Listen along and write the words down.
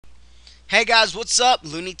Hey guys, what's up?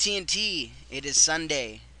 Looney TNT. It is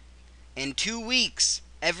Sunday. In 2 weeks,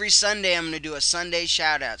 every Sunday I'm going to do a Sunday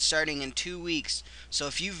shout out starting in 2 weeks. So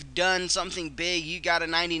if you've done something big, you got a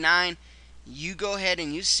 99, you go ahead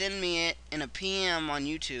and you send me it in a PM on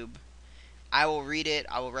YouTube. I will read it.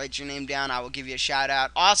 I will write your name down. I will give you a shout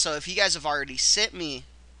out. Also, if you guys have already sent me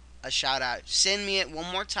a shout out, send me it one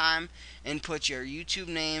more time and put your YouTube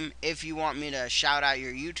name if you want me to shout out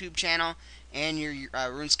your YouTube channel and your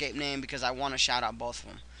RuneScape name because I want to shout out both of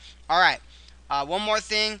them. All right. One more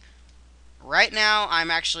thing. Right now,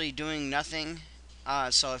 I'm actually doing nothing.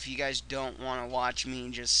 So if you guys don't want to watch me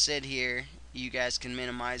just sit here, you guys can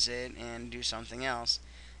minimize it and do something else.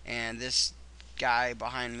 And this guy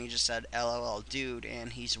behind me just said LOL dude,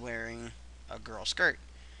 and he's wearing a girl skirt.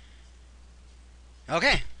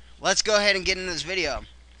 Okay, let's go ahead and get into this video.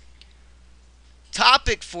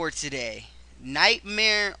 Topic for today: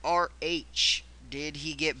 Nightmare or H? Did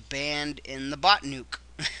he get banned in the bot nuke?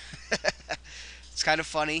 It's kind of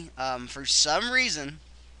funny. For some reason,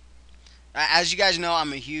 as you guys know,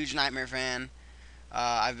 I'm a huge Nightmare fan.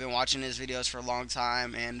 I've been watching his videos for a long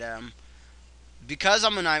time, and because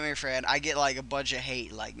I'm a Nightmare fan, I get like a bunch of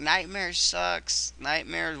hate. Like, Nightmare sucks,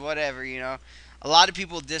 Nightmare's whatever, you know. A lot of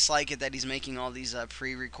people dislike it that he's making all these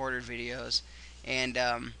pre-recorded videos, and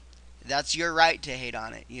that's your right to hate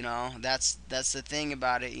on it. You know, that's the thing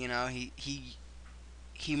about it. You know,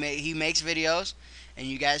 he makes videos, and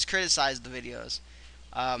you guys criticize the videos.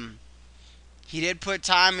 Um, he did put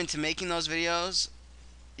time into making those videos.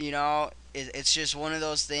 You know, it's just one of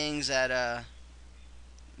those things that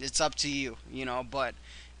it's up to you. You know, but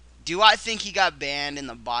do I think he got banned in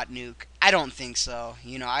the bot nuke? I don't think so.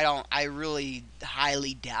 You know, I don't. I really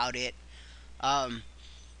highly doubt it. Um,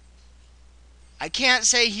 I can't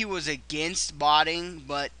say he was against botting,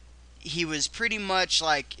 but he was pretty much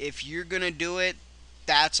like, if you're gonna do it,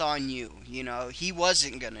 that's on you. You know, he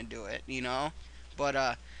wasn't gonna do it. You know,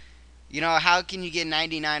 but you know, how can you get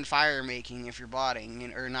 99 fire making if you're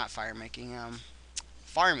botting, or not fire making,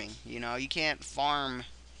 farming? You know, you can't farm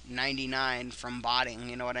 99 from botting.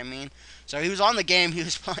 You know what I mean? So he was on the game. He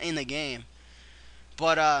was playing the game,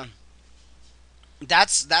 but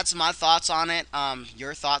that's my thoughts on it.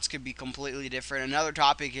 Your thoughts could be completely different. Another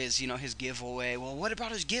topic is, you know, his giveaway. Well, what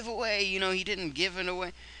about his giveaway? You know, he didn't give it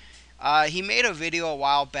away. He made a video a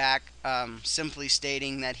while back, simply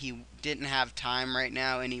stating that he didn't have time right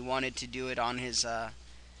now and he wanted to do it on his.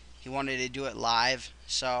 He wanted to do it live,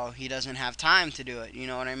 so he doesn't have time to do it. You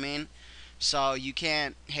know what I mean? So you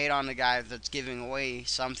can't hate on the guy that's giving away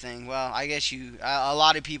something. Well, I guess a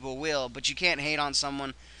lot of people will, but you can't hate on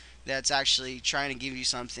someone that's actually trying to give you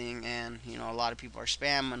something, and you know, a lot of people are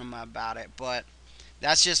spamming them about it. But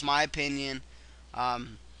that's just my opinion.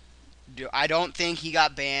 Um, I don't think he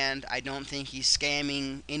got banned. I don't think he's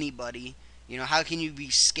scamming anybody. You know, how can you be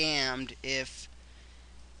scammed if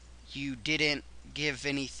you didn't give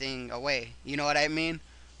anything away? You know what I mean?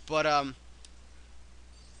 But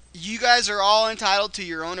you guys are all entitled to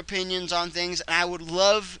your own opinions on things, and I would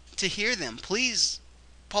love to hear them. Please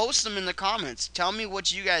post them in the comments. Tell me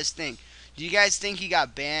what you guys think. Do you guys think he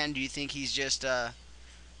got banned? Do you think he's just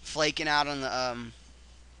flaking out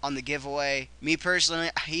on the giveaway? Me personally,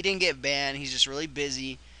 he didn't get banned. He's just really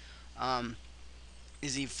busy. Um,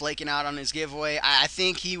 is he flaking out on his giveaway? I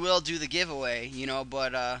think he will do the giveaway, you know,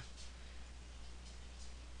 but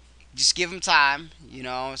just give him time. You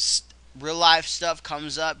know, real life stuff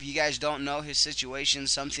comes up. You guys don't know his situation.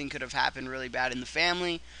 Something could have happened really bad in the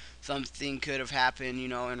family. Something could have happened, you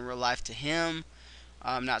know, in real life to him.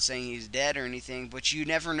 I'm not saying he's dead or anything, but you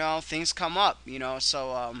never know. Things come up, you know.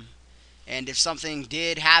 So, and if something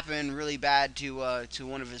did happen really bad to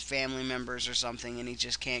one of his family members or something, and he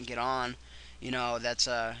just can't get on, you know, that's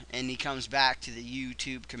and he comes back to the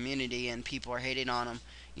YouTube community and people are hating on him,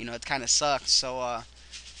 you know, it kind of sucks. So,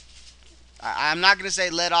 I'm not gonna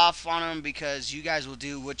say let off on him because you guys will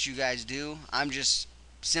do what you guys do. I'm just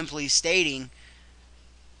simply stating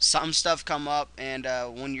some stuff come up, and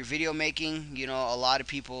when you're video making, you know, a lot of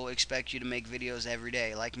people expect you to make videos every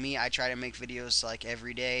day. Like me, I try to make videos like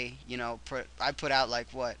every day. You know, I put out like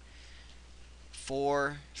what,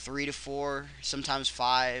 3 to 4, sometimes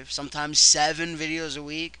 5, sometimes 7 videos a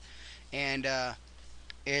week, and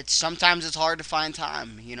it's sometimes it's hard to find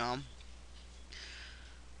time. You know.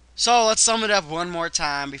 So let's sum it up one more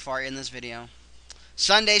time before I end this video.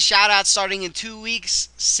 Sunday shoutouts starting in 2 weeks.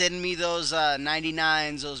 Send me those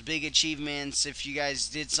 99s, those big achievements. If you guys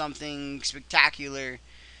did something spectacular,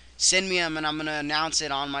 send me them and I'm going to announce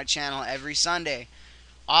it on my channel every Sunday.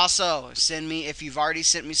 Also, send me, if you've already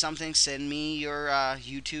sent me something, send me your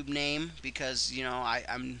YouTube name because, you know,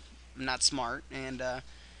 I'm not smart. And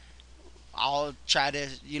I'll try to,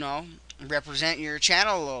 represent your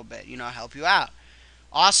channel a little bit, help you out.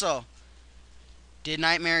 Also, did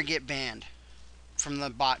Nightmarerh get banned from the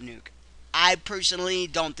bot nuke? I personally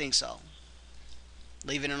don't think so.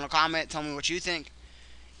 Leave it in a comment. Tell me what you think.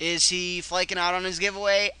 Is he flaking out on his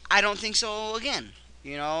giveaway? I don't think so again.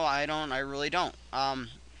 I don't. I really don't.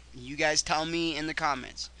 You guys tell me in the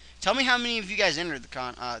comments. Tell me how many of you guys entered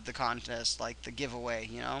the contest, like the giveaway.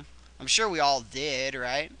 I'm sure we all did,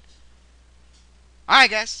 right? All right,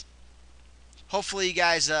 guys. Hopefully, you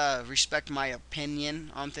guys respect my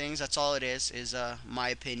opinion on things. That's all it is my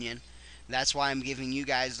opinion. That's why I'm giving you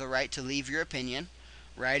guys the right to leave your opinion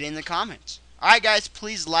right in the comments. Alright, guys,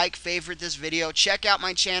 please like, favorite this video. Check out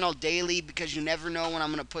my channel daily because you never know when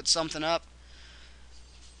I'm going to put something up.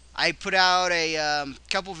 I put out a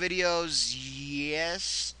couple videos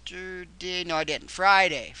yesterday. No, I didn't.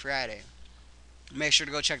 Friday. Make sure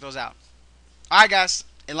to go check those out. Alright, guys,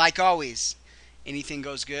 and like always, anything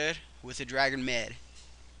goes good with a dragon med.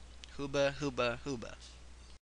 Hooba, hooba, hooba.